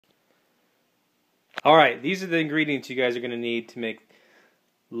Alright, these are the ingredients you guys are going to need to make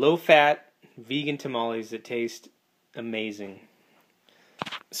low-fat vegan tamales that taste amazing.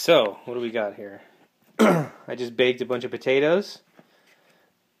 So, what do we got here? I just baked a bunch of potatoes.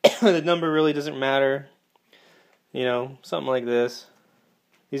 The number really doesn't matter. You know, something like this.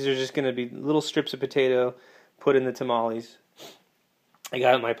 These are just going to be little strips of potato put in the tamales. I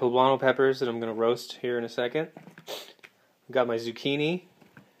got my poblano peppers that I'm going to roast here in a second. I got my zucchini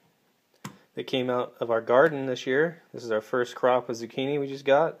that came out of our garden this year. This is our first crop of zucchini we just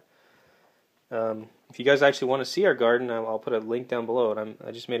got. If you guys actually want to see our garden, I'll put a link down below. And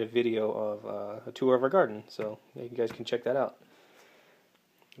I just made a video of a tour of our garden, so you guys can check that out.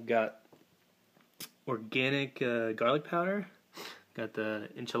 We've got organic garlic powder. Got the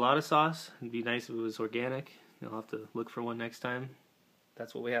enchilada sauce. It'd be nice if it was organic. You'll have to look for one next time.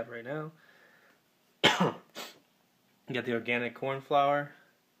 That's what we have right now. Got the organic corn flour.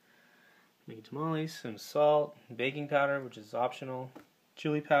 Making tamales, some salt, baking powder, which is optional,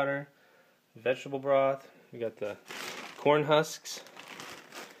 chili powder, vegetable broth. We got the corn husks,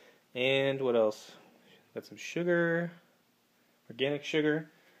 and what else? Got some sugar, organic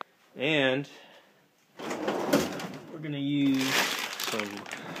sugar, and we're gonna use some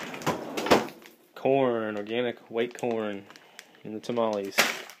corn, organic white corn, in the tamales.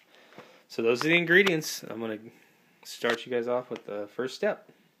 So those are the ingredients. I'm gonna start you guys off with the first step.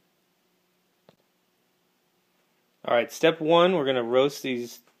 Alright, step one, we're going to roast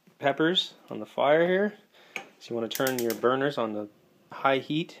these peppers on the fire here. So you want to turn your burners on the high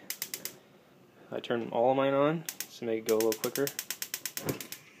heat. I turn all of mine on to make it go a little quicker.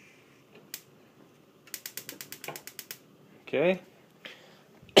 Okay.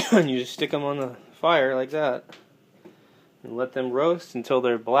 And you just stick them on the fire like that. And let them roast until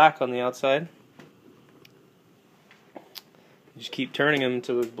they're black on the outside. You just keep turning them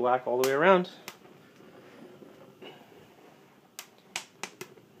until they're black all the way around.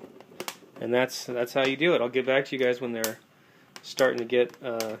 And that's how you do it. I'll get back to you guys when they're starting to get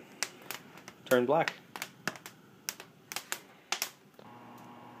turned black.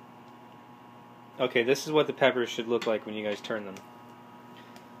 Okay, this is what the peppers should look like when you guys turn them.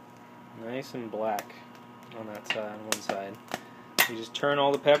 Nice and black on that side, on one side. You just turn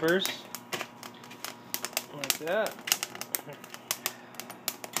all the peppers like that.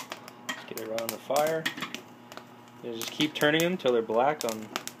 Just get it right on the fire. You just keep turning them until they're black on,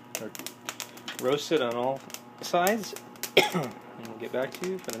 or roasted on all sides. And we'll get back to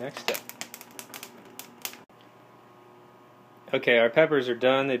you for the next step. Okay, our peppers are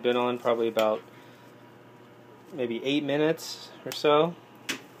done. They've been on probably about maybe 8 minutes or so.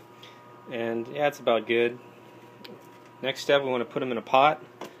 And yeah, it's about good. Next step, we want to put them in a pot.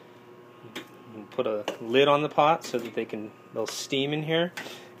 And put a lid on the pot so that they'll steam in here.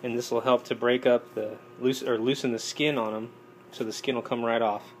 And this will help to break up loosen the skin on them, so the skin will come right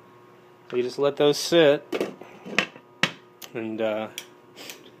off. So you just let those sit, and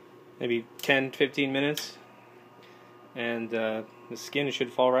maybe 10-15 minutes, and the skin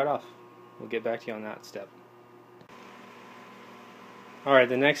should fall right off. We'll get back to you on that step. Alright,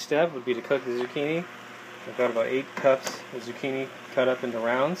 the next step would be to cook the zucchini. I've got about 8 cups of zucchini cut up into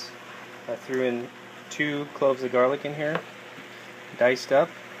rounds. I threw in 2 cloves of garlic in here, diced up,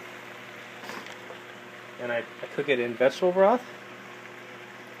 and I cook it in vegetable broth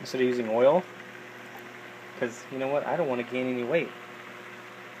instead of using oil, because you know what, I don't want to gain any weight.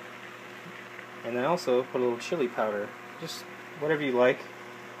 And then also put a little chili powder, just whatever you like.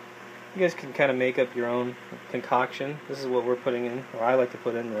 You guys can kind of make up your own concoction. This is what we're putting in, or I like to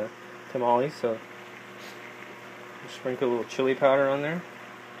put in the tamales, so sprinkle a little chili powder on there.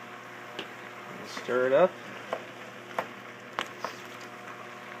 Stir it up.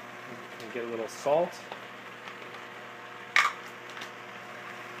 And get a little salt.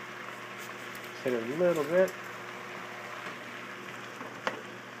 Hit it a little bit.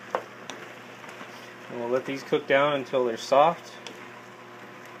 And we'll let these cook down until they're soft.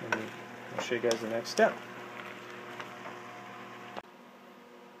 And I'll show you guys the next step.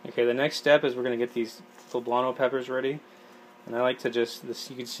 Okay, the next step is we're going to get these poblano peppers ready. And I like to just,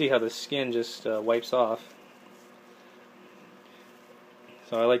 you can see how the skin just wipes off.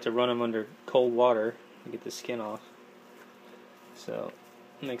 So I like to run them under cold water to get the skin off. So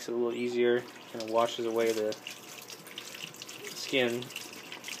it makes it a little easier, kind of washes away the skin.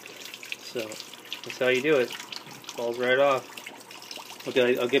 So that's how you do it. Falls right off.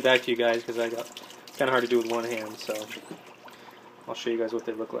 Okay, I'll get back to you guys because it's kind of hard to do with one hand. So I'll show you guys what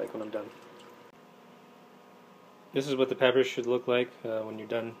they look like when I'm done. This is what the peppers should look like when you're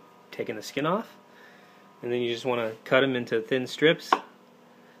done taking the skin off. And then you just want to cut them into thin strips,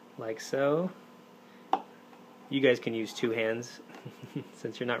 like so. You guys can use 2 hands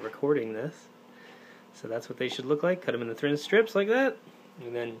since you're not recording this. So that's what they should look like. Cut them into thin strips like that,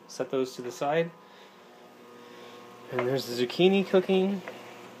 and then set those to the side. And there's the zucchini cooking.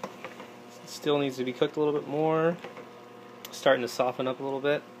 It still needs to be cooked a little bit more. Starting to soften up a little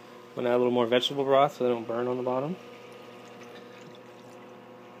bit. I'm going to add a little more vegetable broth so they don't burn on the bottom.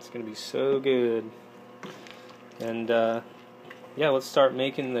 It's going to be so good. And yeah, let's start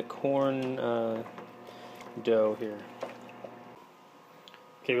making the corn dough here.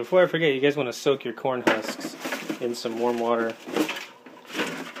 Okay, before I forget, you guys want to soak your corn husks in some warm water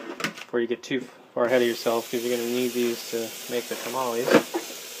before you get too far ahead of yourself, because you're going to need these to make the tamales.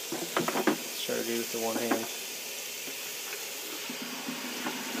 Let's try to do this with one hand.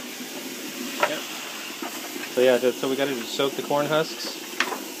 Yep. So yeah, so we got to do soak the corn husks.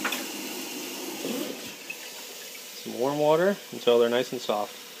 Some warm water until they're nice and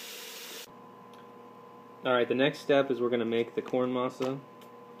soft. Alright, the next step is we're going to make the corn masa.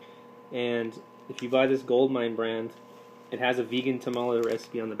 And if you buy this Goldmine brand, it has a vegan tamale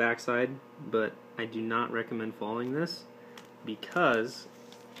recipe on the backside, but I do not recommend following this because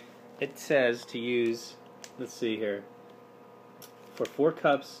it says to use, let's see here, for 4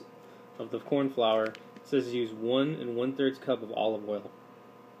 cups of the corn flour, it says to use 1 1/3 cup of olive oil.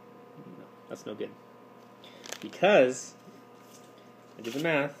 No, that's no good. Because, I did the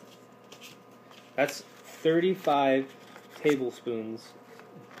math, that's 35 tablespoons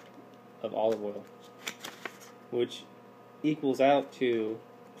of olive oil, which equals out to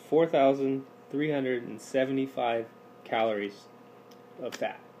 4,375 calories of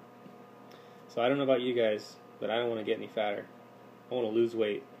fat. So I don't know about you guys, but I don't want to get any fatter. I want to lose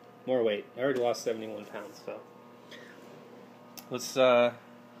weight, more weight. I already lost 71 pounds, so let's show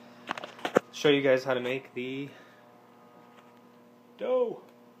you guys how to make the dough.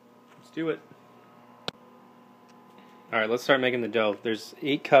 Let's do it. Alright, let's start making the dough. There's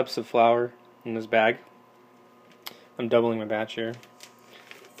 8 cups of flour in this bag. I'm doubling my batch here.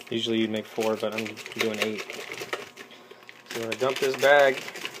 Usually you'd make 4, but I'm doing 8. So I'm going to dump this bag,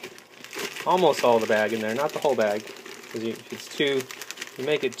 almost all the bag in there, not the whole bag. Because if it's you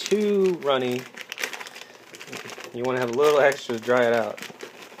make it too runny, you want to have a little extra to dry it out.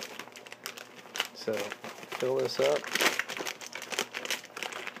 So, fill this up.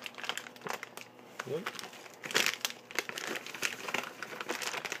 Yep.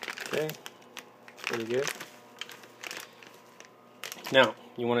 Okay, pretty good. Now,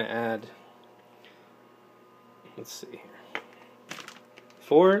 you want to add, let's see here,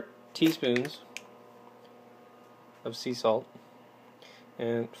 4 teaspoons of sea salt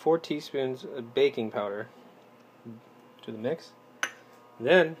and 4 teaspoons of baking powder to the mix.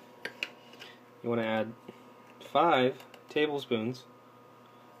 Then, you want to add 5 tablespoons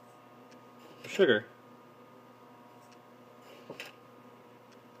of sugar.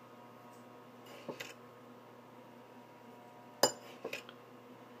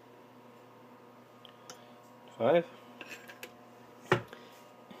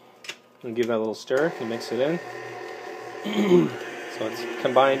 And give that a little stir and mix it in so it's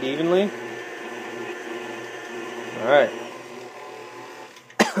combined evenly. Alright.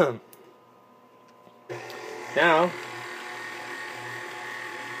 Now,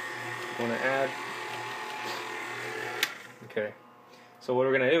 I want to add, okay, so what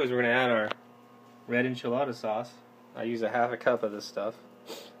we're going to do is we're going to add our red enchilada sauce. I use a 1/2 cup of this stuff.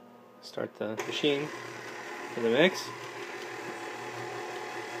 Start the machine for the mix.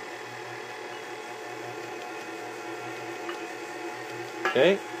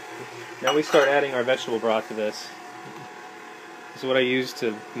 Okay, now we start adding our vegetable broth to this. This is what I use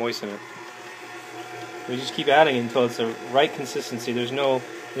to moisten it. We just keep adding it until it's the right consistency. There's no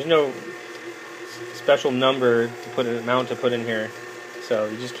special number to put an amount to put in here. So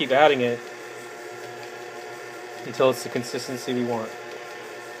you just keep adding it until it's the consistency we want.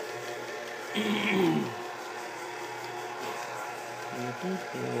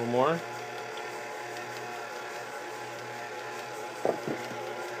 A little more.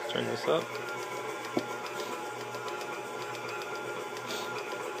 Let's turn this up.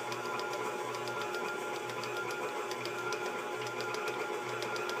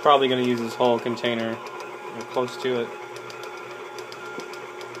 Probably going to use this whole container, or close to it.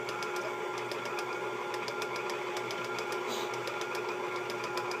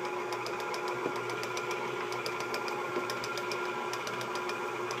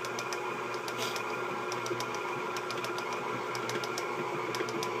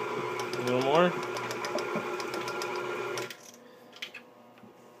 A little more.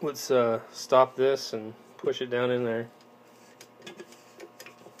 Let's stop this and push it down in there.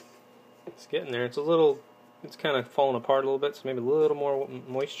 It's getting there. It's a little It's kind of falling apart a little bit, so maybe a little more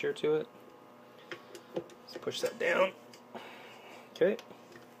moisture to it. Let's push that down. Okay.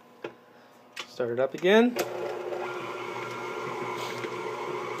 Start it up again.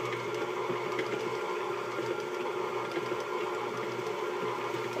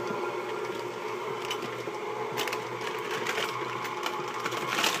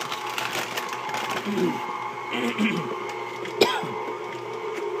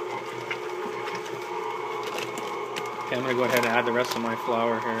 Okay, I'm going to go ahead and add the rest of my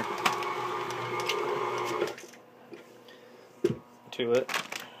flour here to it.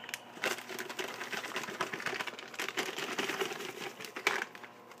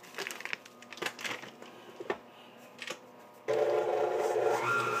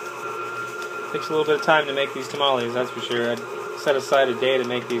 Takes a little bit of time to make these tamales, that's for sure. I'd set aside a day to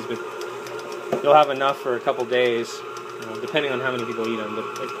make these, but you'll have enough for a couple days, depending on how many people eat them.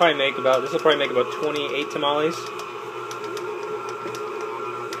 But this will probably make about 28 tamales.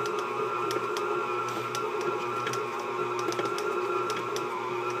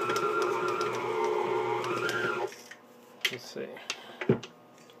 Let's see.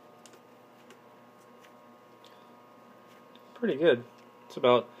 Pretty good. It's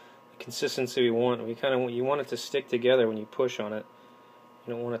about the consistency we want. You want it to stick together when you push on it.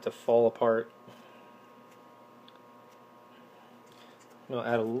 You don't want it to fall apart. I'm going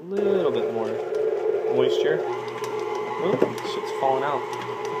to add a little bit more moisture. Oh, shit's falling out.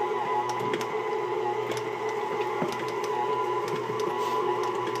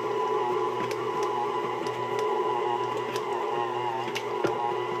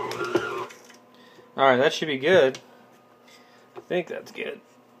 Alright, that should be good. I think that's good.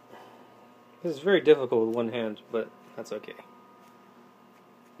 This is very difficult with one hand, but that's okay.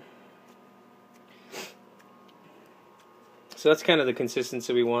 So that's kind of the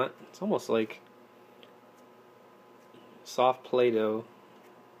consistency we want. It's almost like soft Play-Doh.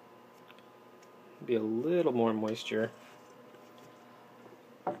 Be a little more moisture.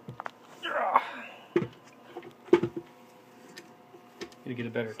 Need to get a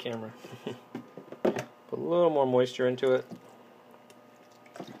better camera. Put a little more moisture into it.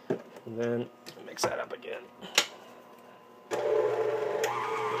 And then mix that up again.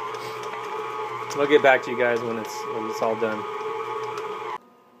 I'll get back to you guys when it's all done.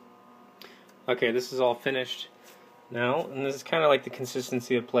 Okay, this is all finished now, and this is kind of like the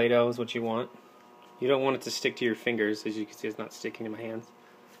consistency of Play-Doh is what you want. You don't want it to stick to your fingers. As you can see, it's not sticking to my hands.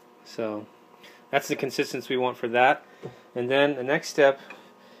 So that's the consistency we want for that. And then the next step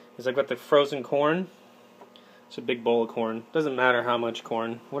is I've got the frozen corn. It's a big bowl of corn. Doesn't matter how much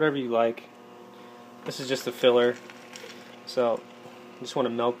corn, whatever you like. This is just the filler. So I just want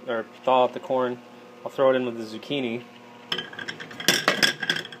to melt or thaw out the corn. I'll throw it in with the zucchini.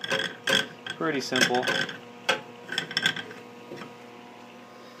 Pretty simple.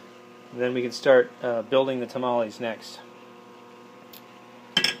 Then we can start building the tamales next.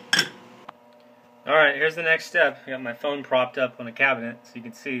 Alright, here's the next step. I got my phone propped up on a cabinet so you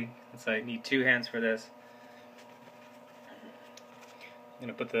can see. I need 2 hands for this. I'm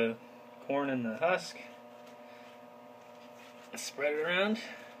going to put the corn in the husk. Spread it around.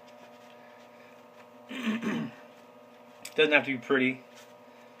 Doesn't have to be pretty,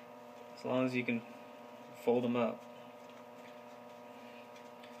 as long as you can fold them up.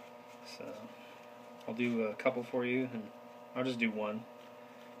 So I'll do a couple for you, and I'll just do one.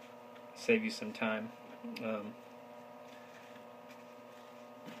 Save you some time.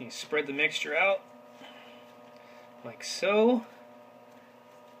 You spread the mixture out like so.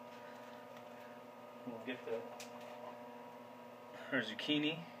 We'll get our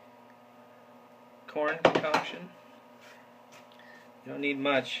zucchini corn concoction. You don't need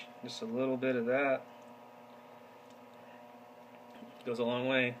much, just a little bit of that. Goes a long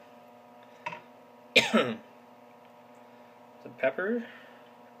way. Some pepper,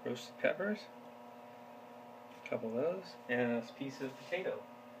 roasted peppers, a couple of those, and a piece of potato.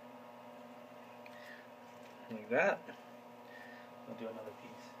 Like that. I'll do another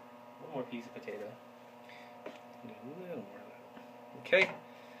piece. One more piece of potato. Do a little more of that. Okay.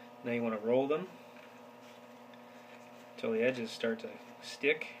 Now you want to roll them until the edges start to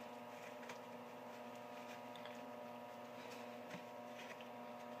stick.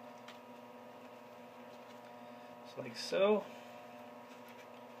 Just like so.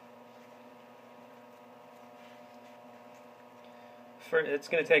 It's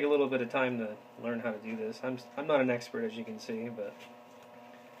going to take a little bit of time to learn how to do this. I'm not an expert, as you can see, but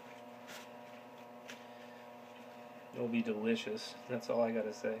it'll be delicious. That's all I got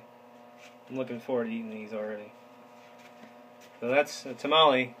to say. I'm looking forward to eating these already. So that's a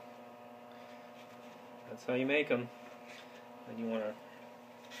tamale. That's how you make them. Then you want to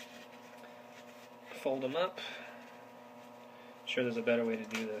fold them up. I'm sure there's a better way to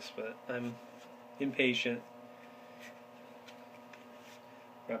do this, but I'm impatient.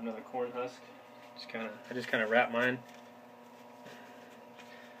 Grab another corn husk. I just kind of wrap mine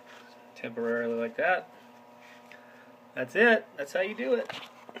temporarily like that. That's it. That's how you do it.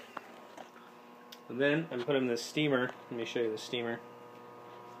 And then I'm putting them in the steamer. Let me show you the steamer.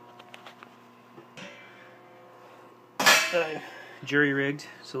 Jury rigged.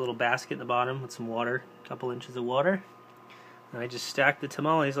 It's a little basket in the bottom with some water, a couple inches of water. And I just stack the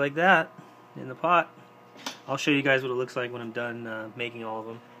tamales like that in the pot. I'll show you guys what it looks like when I'm done making all of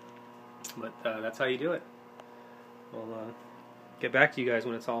them. But that's how you do it. I'll get back to you guys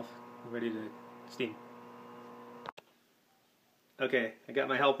when it's all ready to steam. Okay, I got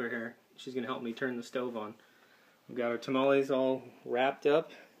my helper here. She's going to help me turn the stove on. We've got our tamales all wrapped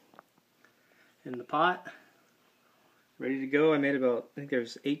up in the pot. Ready to go. I made about, I think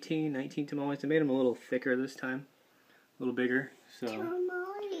there's 18, 19 tamales. I made them a little thicker this time. A little bigger. So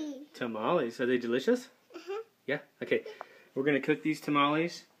Tamales. Tamales. Are they delicious? Yeah? Okay. We're going to cook these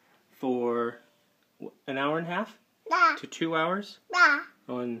tamales for an hour and a half to 2 hours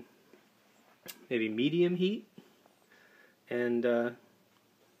on maybe medium heat. And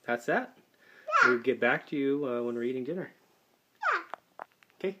that's that. We'll get back to you when we're eating dinner.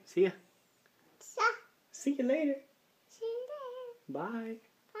 Okay, see ya. See you later. See you later. Bye.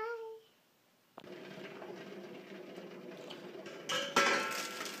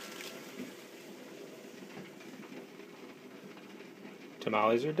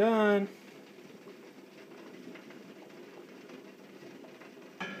 Tamales are done.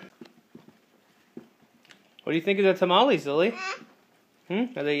 What do you think of the tamales, Lily?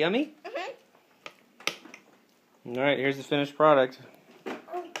 Are they yummy? Alright, here's the finished product.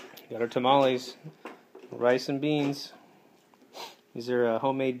 Got our tamales, rice and beans. These are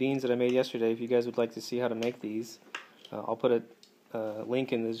homemade beans that I made yesterday. If you guys would like to see how to make these, I'll put a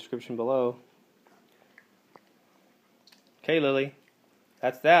link in the description below. Okay, Lily.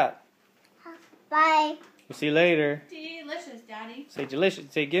 That's that. Bye. We'll see you later. Delicious, Daddy. Say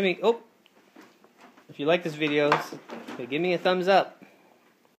delicious. Say give me. Oh. If you like this video, say give me a thumbs up.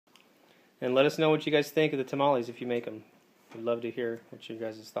 And let us know what you guys think of the tamales if you make them. We'd love to hear what you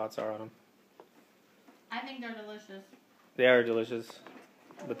guys' thoughts are on them. I think they're delicious. They are delicious.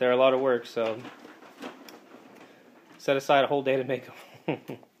 But they're a lot of work, so set aside a whole day to make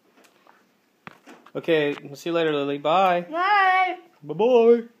them. Okay, we'll see you later, Lily. Bye. Bye.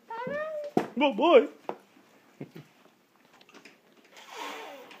 Bye-bye. Bye. Bye-bye.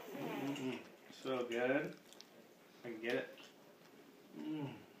 So good. I can get it.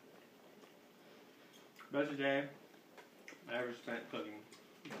 Best day I ever spent cooking.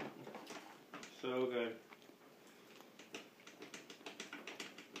 So good.